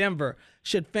against Denver.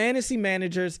 Should fantasy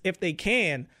managers, if they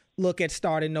can, look at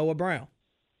starting Noah Brown?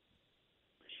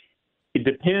 It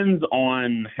depends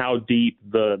on how deep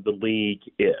the league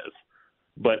is.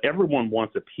 But everyone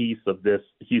wants a piece of this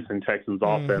Houston Texans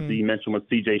offense. You mentioned with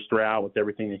C.J. Stroud, with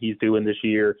everything that he's doing this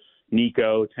year,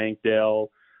 Nico, Tank Dell.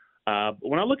 But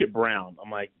when I look at Brown, I'm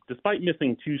like, despite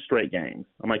missing 2 straight games,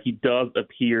 I'm like, he does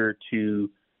appear to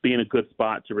be in a good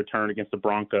spot to return against the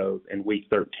Broncos in Week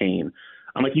 13.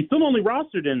 I'm like, he's still only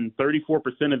rostered in 34%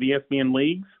 of ESPN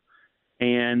leagues.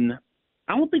 And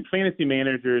I don't think fantasy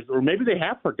managers, or maybe they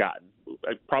have forgotten,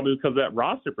 probably because of that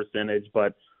roster percentage,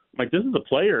 but this is a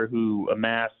player who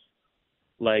amassed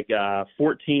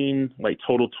 14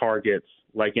 total targets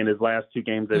in his last 2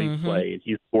 games that he's played.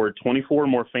 He's scored 24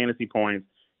 more fantasy points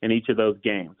in each of those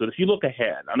games. But if you look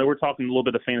ahead, I know we're talking a little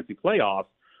bit of fantasy playoffs.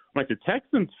 The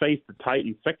Texans faced the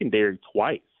Titans secondary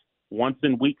twice, once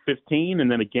in Week 15 and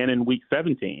then again in Week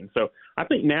 17. So I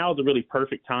think now is a really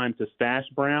perfect time to stash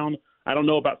Brown. I don't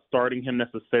know about starting him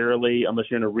necessarily unless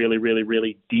you're in a really, really,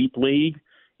 really deep league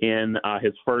in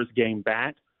his first game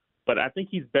back. But I think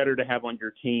he's better to have on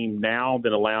your team now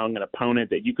than allowing an opponent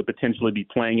that you could potentially be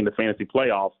playing in the fantasy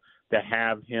playoffs to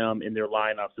have him in their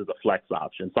lineups as a flex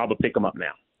option. So I'm going to pick him up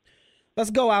now. Let's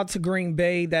go out to Green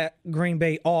Bay. That Green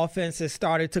Bay offense has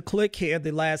started to click here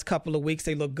the last couple of weeks.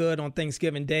 They look good on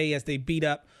Thanksgiving Day as they beat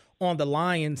up on the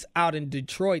Lions out in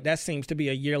Detroit. That seems to be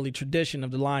a yearly tradition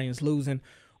of the Lions losing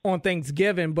on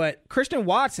Thanksgiving. But Christian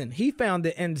Watson, he found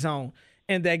the end zone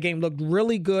in that game, looked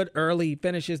really good early. He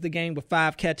finishes the game with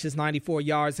 5 catches, 94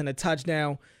 yards, and a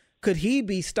touchdown. Could he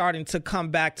be starting to come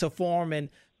back to form and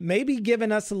maybe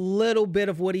giving us a little bit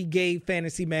of what he gave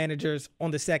fantasy managers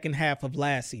on the second half of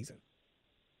last season?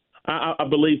 I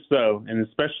believe so, and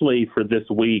especially for this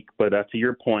week. But to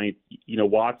your point,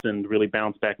 Watson really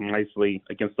bounced back nicely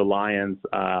against the Lions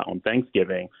on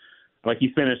Thanksgiving.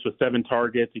 He finished with 7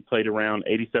 targets. He played around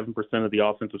 87% of the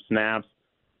offensive snaps.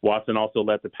 Watson also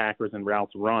led the Packers in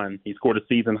routes run. He scored a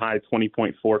season-high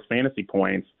 20.4 fantasy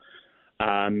points.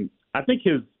 I think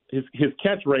his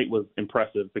catch rate was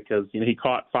impressive because he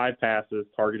caught 5 passes,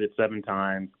 targeted 7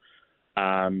 times.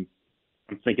 I'm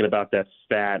thinking about that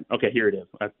stat. Okay, here it is.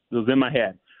 It was in my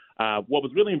head. What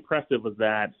was really impressive was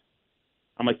that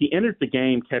he entered the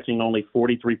game catching only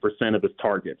 43% of his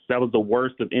targets. That was the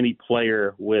worst of any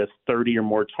player with 30 or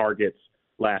more targets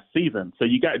last season. So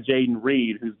you got Jaden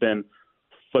Reed, who's been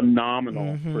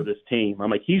phenomenal for this team.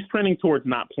 He's trending towards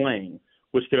not playing,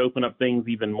 which could open up things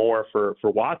even more for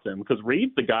Watson because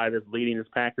Reed's the guy that's leading his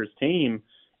Packers team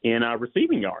in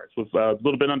receiving yards with a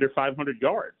little bit under 500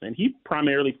 yards. And he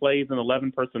primarily plays in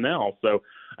 11 personnel. So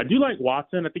I do like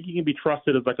Watson. I think he can be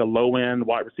trusted as a low-end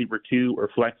wide receiver 2 or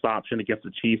flex option against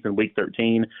the Chiefs in Week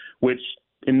 13, which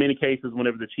in many cases,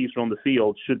 whenever the Chiefs are on the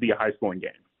field, should be a high-scoring game.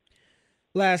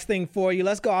 Last thing for you.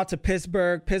 Let's go out to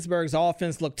Pittsburgh. Pittsburgh's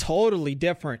offense looked totally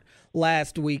different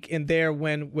last week in their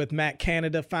win with Matt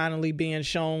Canada finally being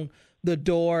shown the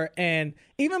door. And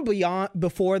even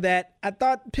before that, I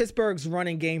thought Pittsburgh's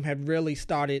running game had really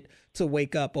started to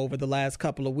wake up over the last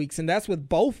couple of weeks. And that's with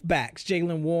both backs,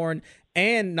 Jaylen Warren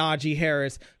and Najee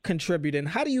Harris, contributing.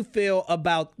 How do you feel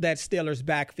about that Steelers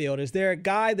backfield? Is there a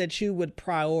guy that you would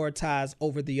prioritize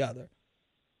over the other?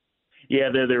 Yeah,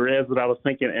 there is. But I was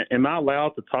thinking, am I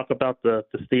allowed to talk about the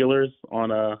Steelers on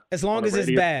a as long as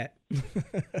radio? It's bad.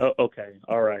 Oh, okay,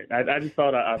 all right. I just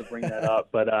thought I'd bring that up,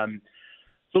 but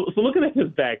So looking at his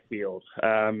backfield,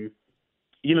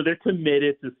 they're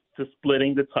committed to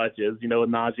splitting the touches, with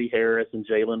Najee Harris and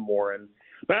Jaylen Warren.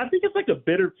 But I think it's a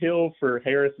bitter pill for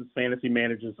Harris's fantasy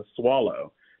managers to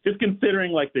swallow, just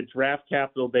considering the draft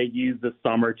capital they used this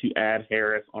summer to add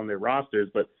Harris on their rosters.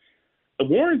 But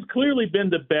Warren's clearly been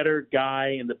the better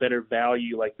guy and the better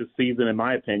value this season, in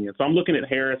my opinion. So I'm looking at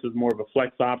Harris as more of a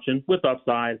flex option with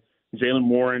upside. Jaylen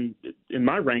Warren, in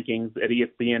my rankings at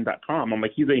ESPN.com,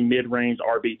 he's a mid-range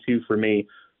RB2 for me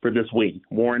for this week.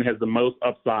 Warren has the most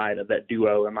upside of that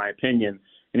duo, in my opinion.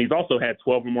 And he's also had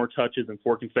 12 or more touches in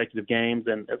 4 consecutive games.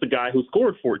 And that's a guy who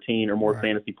scored 14 or more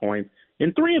fantasy points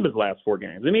in 3 of his last 4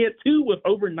 games. And he had 2 with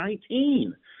over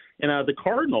 19. And the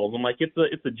Cardinals,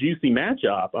 it's a juicy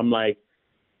matchup.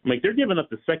 They're giving up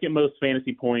the second most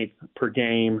fantasy points per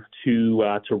game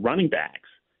to running backs.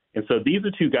 And so these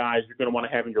are 2 guys you're going to want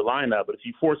to have in your lineup. But if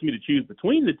you force me to choose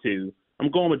between the 2, I'm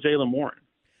going with Jaylen Warren.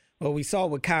 Well, we saw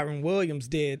what Kyron Williams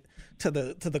did to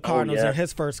the Cardinals in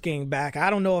his first game back. I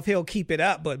don't know if he'll keep it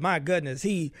up, but my goodness,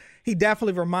 he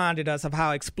definitely reminded us of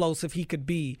how explosive he could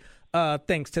be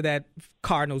thanks to that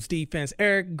Cardinals defense.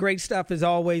 Eric, great stuff as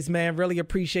always, man. Really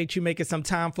appreciate you making some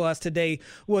time for us today.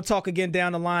 We'll talk again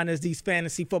down the line as these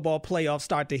fantasy football playoffs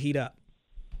start to heat up.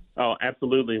 Oh,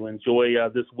 absolutely. We'll enjoy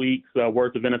this week's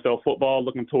worth of NFL football.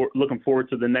 Looking forward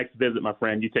to the next visit, my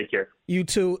friend. You take care. You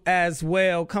too as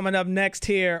well. Coming up next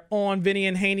here on Vinny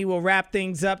and Haney, we'll wrap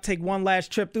things up, take one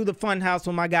last trip through the funhouse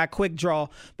with my guy Quick Draw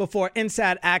before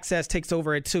Inside Access takes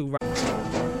over at 2.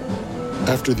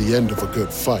 After the end of a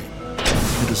good fight,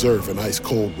 you deserve an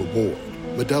ice-cold reward.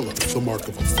 Modelo is the mark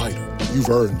of a fighter. You've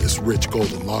earned this rich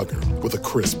golden lager with a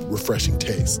crisp, refreshing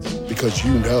taste. Because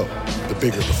you know, the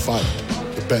bigger the fight,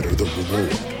 the better the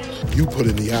reward. You put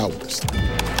in the hours,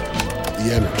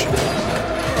 the energy,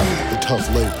 the tough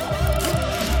labor.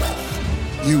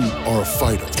 You are a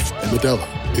fighter, and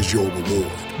Modelo is your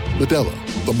reward. Modelo,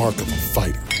 the mark of a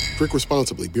fighter. Drink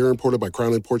responsibly. Beer imported by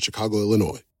Crown Imports, Chicago,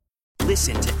 Illinois.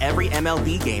 Listen to every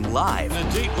MLB game live. In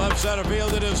the deep left center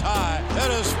field, it is high,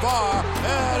 it is far,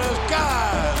 it is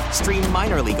gone. Stream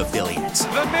minor league affiliates.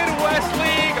 The Midwest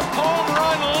League home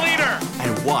run leader.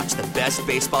 And watch the best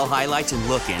baseball highlights and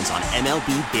look-ins on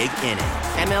MLB Big Inning.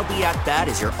 MLB At Bat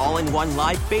is your all-in-one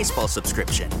live baseball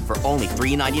subscription for only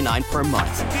 $3.99 per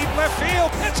month. Deep left field,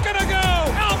 it's gonna go.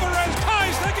 Alvarez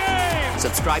ties the game.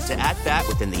 Subscribe to At Bat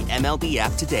within the MLB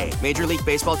app today. Major League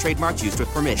Baseball trademarks used with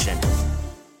permission.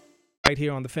 Right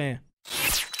here on The Fan.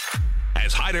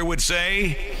 As Hyder would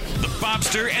say, the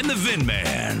Bobster and the Vin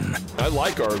Man. I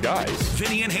like our guys.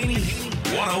 Vinny and Haney,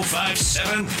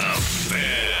 105.7 The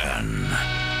Fan.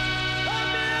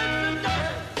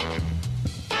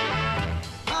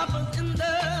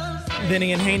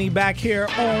 Vinny and Haney back here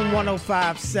on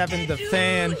 105.7 The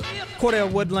Fan.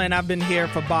 Cordell Woodland, I've been here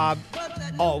for Bob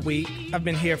all week. I've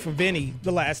been here for Vinny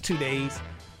the last 2 days.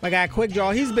 My guy Quick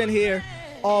Draw, he's been here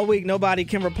all week. Nobody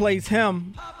can replace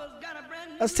him.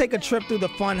 Let's take a trip through the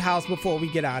fun house before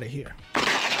we get out of here.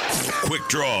 Quick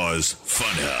Draws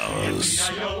Funhouse.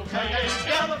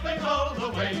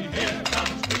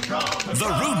 The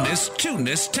Rudeness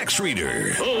Tuneness Text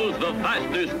Reader. Who's the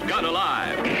fastest gun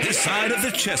alive? This side of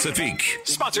the Chesapeake.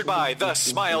 Sponsored by the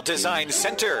Smile Design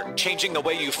Center. Changing the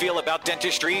way you feel about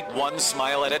dentistry, one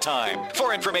smile at a time.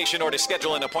 For information or to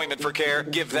schedule an appointment for care,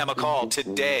 give them a call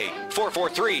today.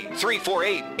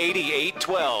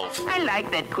 443-348-8812. I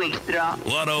like that quick straw.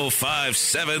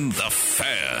 105.7 The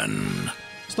Fan.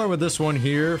 Start with this one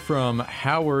here from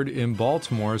Howard in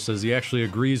Baltimore. Says he actually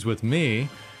agrees with me.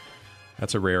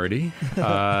 That's a rarity.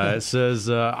 It says,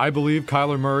 I believe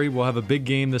Kyler Murray will have a big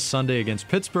game this Sunday against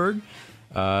Pittsburgh.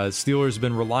 Steelers have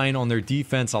been relying on their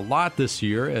defense a lot this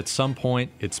year. At some point,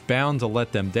 it's bound to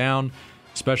let them down,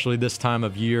 especially this time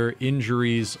of year.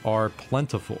 Injuries are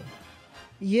plentiful.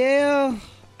 Yeah,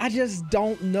 I just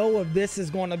don't know if this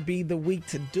is going to be the week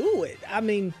to do it. I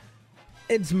mean,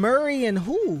 it's Murray and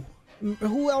who?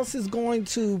 Who else is going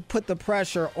to put the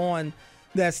pressure on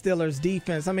that Steelers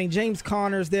defense? I mean, James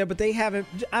Conner's there, but they haven't.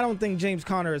 I don't think James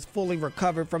Conner is fully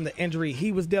recovered from the injury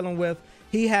he was dealing with.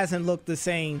 He hasn't looked the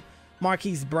same.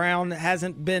 Marquise Brown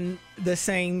hasn't been the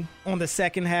same on the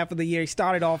second half of the year. He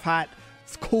started off hot,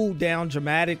 it's cooled down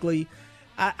dramatically.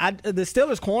 The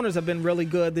Steelers corners have been really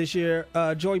good this year.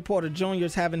 Joey Porter Jr.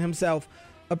 is having himself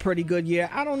a pretty good year.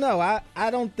 I don't know.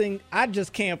 I don't think. I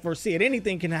just can't foresee it.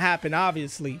 Anything can happen,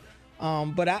 obviously,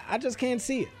 but I just can't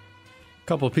see it. A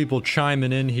couple of people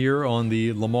chiming in here on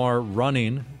the Lamar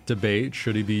running debate.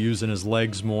 Should he be using his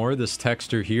legs more? This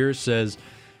texter here says,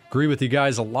 agree with you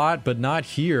guys a lot, but not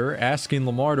here. Asking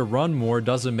Lamar to run more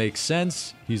doesn't make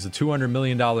sense. He's a $200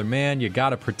 million man. You got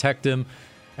to protect him.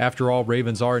 After all,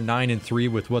 Ravens are 9-3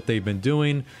 with what they've been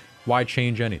doing. Why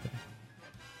change anything?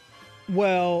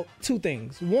 Well, two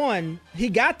things. One, he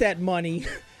got that money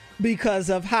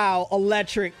because of how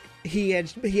electric he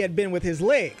had been with his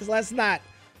legs. Let's not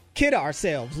kid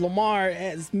ourselves. Lamar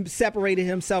has separated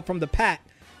himself from the pack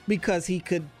because he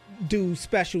could do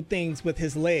special things with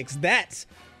his legs. That's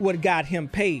what got him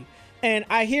paid. And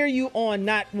I hear you on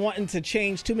not wanting to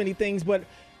change too many things, but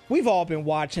we've all been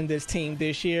watching this team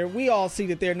this year. We all see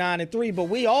that they're 9-3, but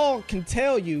we all can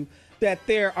tell you that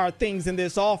there are things in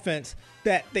this offense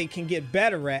that they can get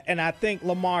better at. And I think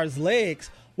Lamar's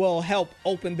legs will help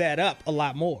open that up a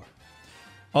lot more.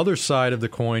 Other side of the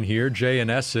coin here, Jay in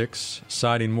Essex,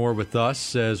 siding more with us,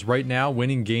 says right now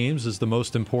winning games is the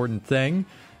most important thing.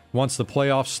 Once the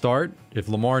playoffs start, if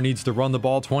Lamar needs to run the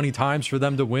ball 20 times for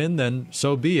them to win, then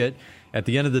so be it. At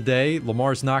the end of the day,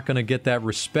 Lamar's not going to get that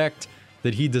respect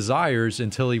that he desires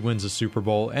until he wins a Super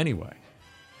Bowl anyway.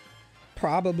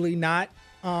 Probably not.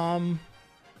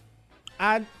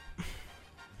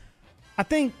 I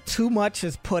think too much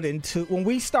is put into when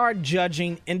we start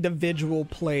judging individual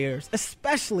players,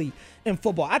 especially in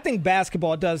football. I think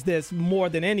basketball does this more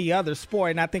than any other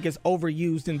sport, and I think it's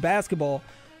overused in basketball.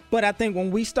 But I think when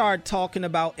we start talking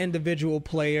about individual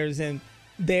players and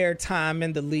their time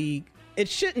in the league, it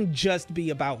shouldn't just be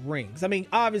about rings. I mean,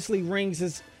 obviously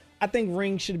I think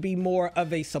rings should be more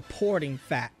of a supporting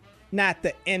fact, not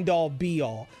the end-all,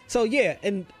 be-all. So, yeah,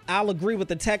 and I'll agree with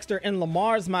the texter. In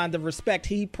Lamar's mind, the respect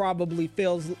he probably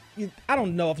feels, I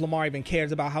don't know if Lamar even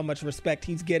cares about how much respect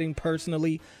he's getting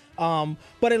personally.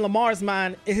 But in Lamar's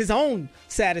mind, his own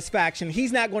satisfaction,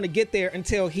 he's not going to get there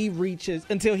until he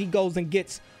goes and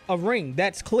gets a ring.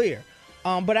 That's clear.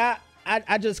 But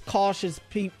I just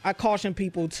caution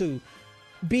people to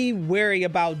be wary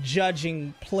about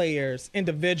judging players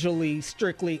individually,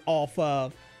 strictly off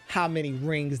of how many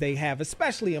rings they have,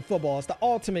 especially in football. It's the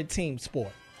ultimate team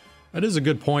sport. That is a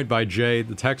good point by Jay,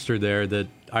 the texter there, that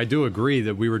I do agree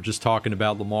that we were just talking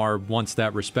about Lamar wants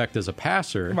that respect as a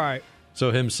passer. Right.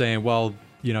 So him saying, well,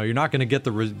 you're not going to get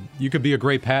you could be a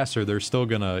great passer. They're still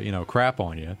going to, crap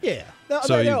on you. Yeah.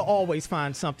 They'll always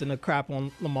find something to crap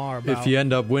on Lamar about. If you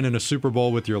end up winning a Super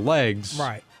Bowl with your legs,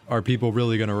 right, are people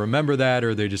really going to remember that, or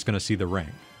are they just going to see the ring?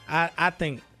 I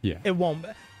think it won't.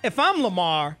 If I'm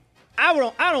Lamar, I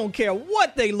don't care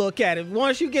what they look at it.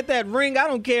 Once you get that ring, I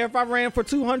don't care if I ran for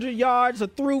 200 yards or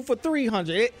threw for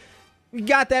 300. You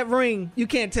got that ring, you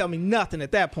can't tell me nothing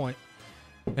at that point.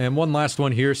 And one last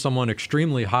one here, someone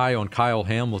extremely high on Kyle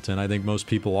Hamilton. I think most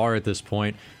people are at this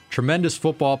point. Tremendous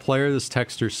football player, this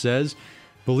texter says.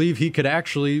 Believe he could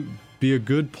actually be a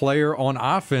good player on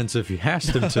offense if you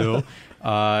asked him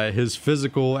to. His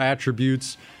physical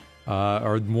attributes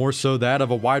are more so that of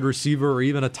a wide receiver or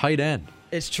even a tight end.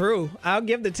 It's true. I'll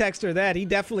give the texter that. He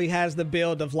definitely has the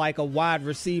build of like a wide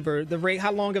receiver.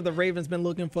 How long have the Ravens been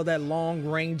looking for that long,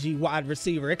 rangy wide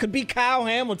receiver? It could be Kyle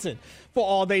Hamilton for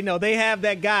all they know. They have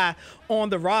that guy on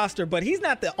the roster, but he's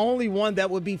not the only one that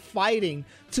would be fighting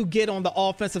to get on the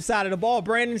offensive side of the ball.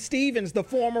 Brandon Stevens, the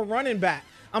former running back,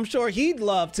 I'm sure he'd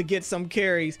love to get some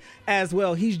carries as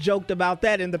well. He's joked about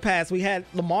that in the past. We had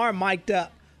Lamar mic'd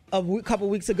up a couple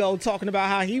weeks ago talking about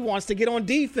how he wants to get on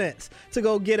defense to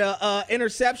go get a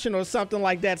interception or something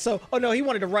like that. He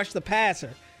wanted to rush the passer.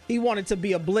 He wanted to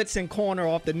be a blitzing corner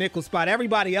off the nickel spot.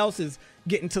 Everybody else is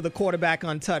getting to the quarterback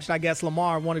untouched. I guess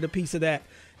Lamar wanted a piece of that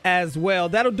as well.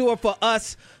 That'll do it for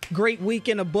us. Great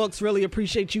weekend of books. Really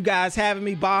appreciate you guys having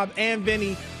me. Bob and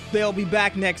Vinny, they'll be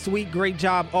back next week. Great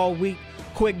job all week.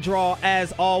 Quick draw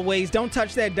as always. Don't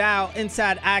touch that dial.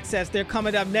 Inside Access, they're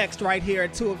coming up next right here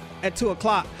at 2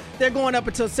 o'clock. They're going up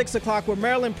until 6 o'clock where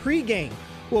Maryland pregame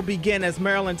will begin as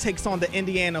Maryland takes on the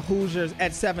Indiana Hoosiers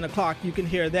at 7 o'clock. You can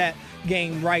hear that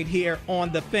game right here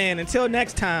on The Fan. Until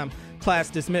next time, class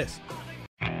dismissed.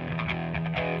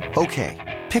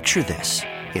 Okay, picture this.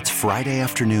 It's Friday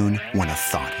afternoon when a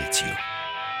thought hits you.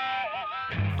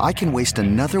 I can waste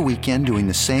another weekend doing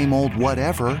the same old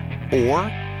whatever, or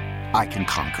I can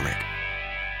conquer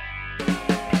it.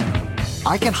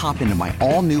 I can hop into my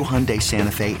all-new Hyundai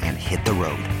Santa Fe and hit the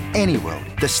road. Any road.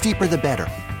 The steeper, the better.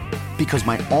 Because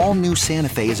my all-new Santa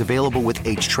Fe is available with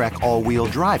H-Track all-wheel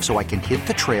drive, so I can hit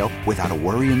the trail without a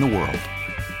worry in the world.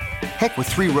 Heck, with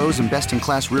 3 rows and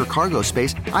best-in-class rear cargo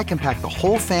space, I can pack the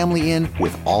whole family in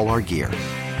with all our gear.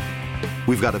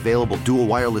 We've got available dual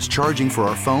wireless charging for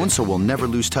our phones, so we'll never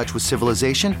lose touch with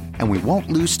civilization, and we won't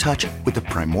lose touch with the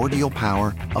primordial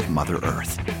power of Mother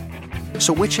Earth.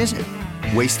 So which is it?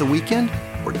 Waste the weekend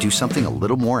or do something a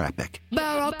little more epic?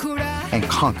 And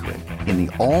conquer it in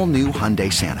the all-new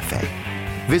Hyundai Santa Fe.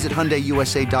 Visit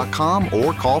HyundaiUSA.com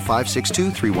or call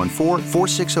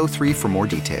 562-314-4603 for more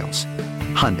details.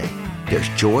 Hyundai, there's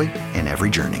joy in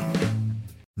every journey.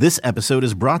 This episode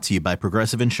is brought to you by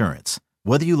Progressive Insurance.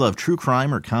 Whether you love true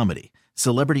crime or comedy,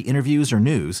 celebrity interviews or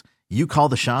news, you call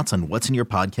the shots on what's in your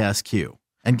podcast queue.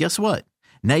 And guess what?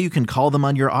 Now you can call them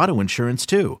on your auto insurance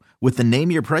too with the Name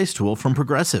Your Price tool from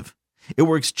Progressive. It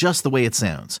works just the way it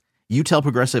sounds. You tell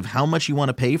Progressive how much you want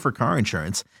to pay for car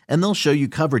insurance, and they'll show you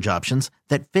coverage options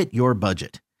that fit your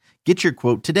budget. Get your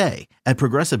quote today at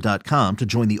Progressive.com to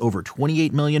join the over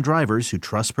 28 million drivers who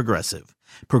trust Progressive.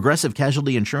 Progressive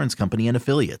Casualty Insurance Company and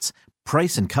Affiliates.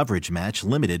 Price and coverage match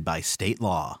limited by state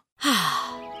law.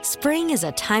 Spring is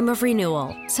a time of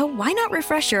renewal, so why not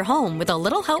refresh your home with a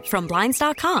little help from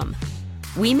Blinds.com?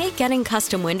 We make getting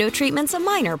custom window treatments a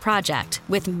minor project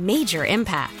with major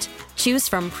impact. Choose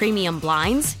from premium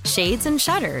blinds, shades, and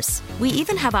shutters. We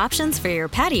even have options for your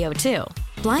patio, too.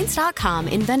 Blinds.com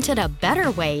invented a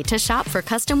better way to shop for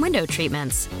custom window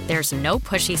treatments. There's no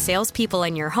pushy salespeople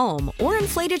in your home or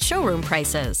inflated showroom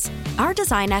prices. Our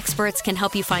design experts can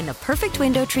help you find the perfect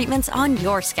window treatments on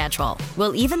your schedule.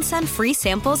 We'll even send free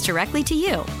samples directly to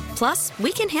you. Plus,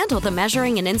 we can handle the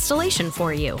measuring and installation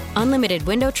for you. Unlimited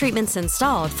window treatments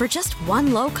installed for just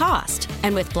one low cost.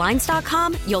 And with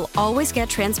Blinds.com, you'll always get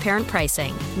transparent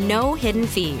pricing. No hidden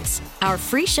fees. Our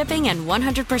free shipping and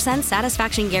 100%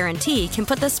 satisfaction guarantee can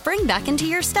put the spring back into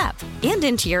your step and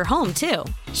into your home, too.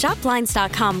 Shop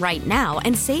Blinds.com right now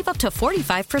and save up to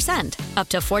 45%. Up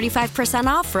to 45%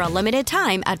 off for a limited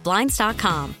time at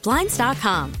Blinds.com.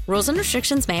 Blinds.com. Rules and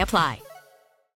restrictions may apply.